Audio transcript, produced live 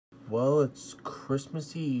Well, it's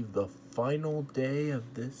Christmas Eve, the final day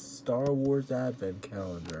of this Star Wars Advent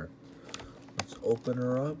calendar. Let's open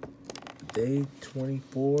her up. Day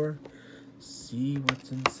 24. See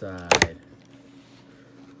what's inside.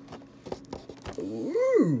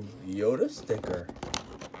 Ooh, Yoda sticker.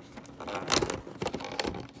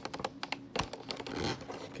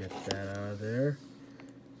 Get that out of there.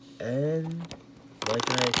 And, like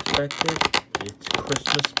I expected, it's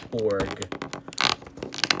Christmas Borg.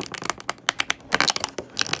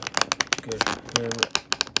 Get him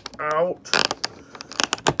out.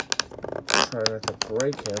 Try not to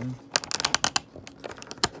break him.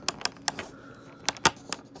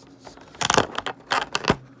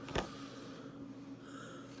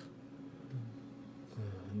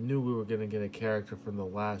 Knew we were gonna get a character from The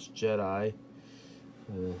Last Jedi.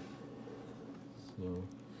 So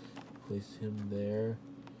place him there.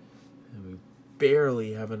 And we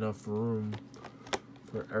barely have enough room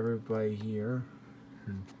for everybody here.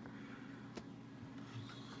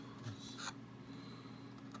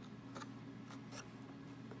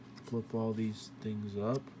 Flip all these things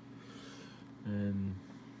up and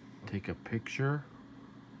take a picture.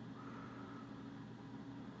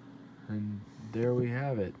 And there we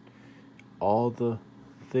have it. All the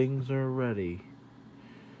things are ready.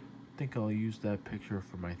 I think I'll use that picture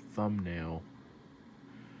for my thumbnail.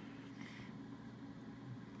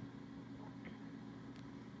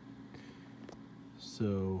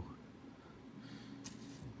 So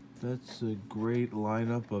that's a great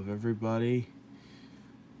lineup of everybody.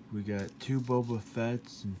 We got 2 Boba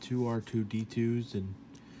Fett's and 2 R2-D2s, and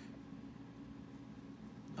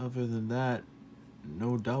other than that,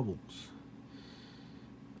 no doubles.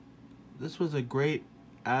 This was a great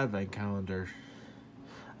advent calendar.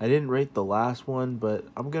 I didn't rate the last one, but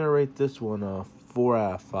I'm gonna rate this one a 4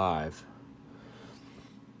 out of 5.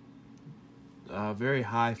 Very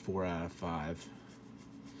high 4 out of 5.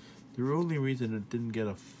 The only reason it didn't get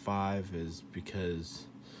a 5 is because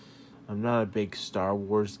I'm not a big Star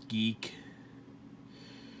Wars geek,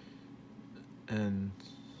 and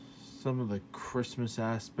some of the Christmas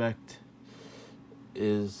aspect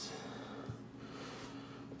is,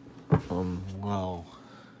 well,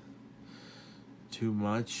 too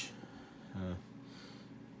much.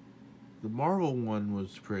 The Marvel one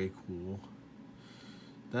was pretty cool.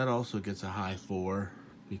 That also gets a high 4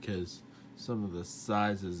 because some of the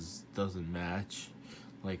sizes doesn't match.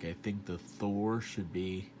 Like, I think the Thor should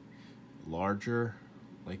be larger,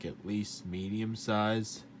 like at least medium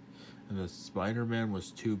size, and the Spider-Man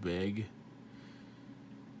was too big.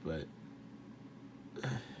 But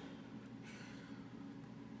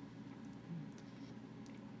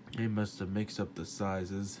they must have mixed up the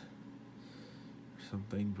sizes or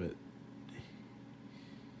something. But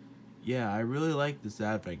yeah, I really like this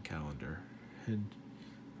advent calendar, and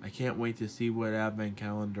I can't wait to see what advent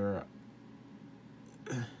calendar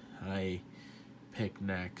I pick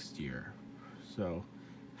next year. So,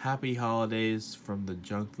 happy holidays from the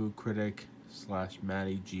Junk Food Critic /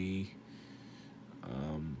 Matty G.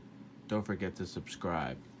 Don't forget to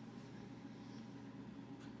subscribe.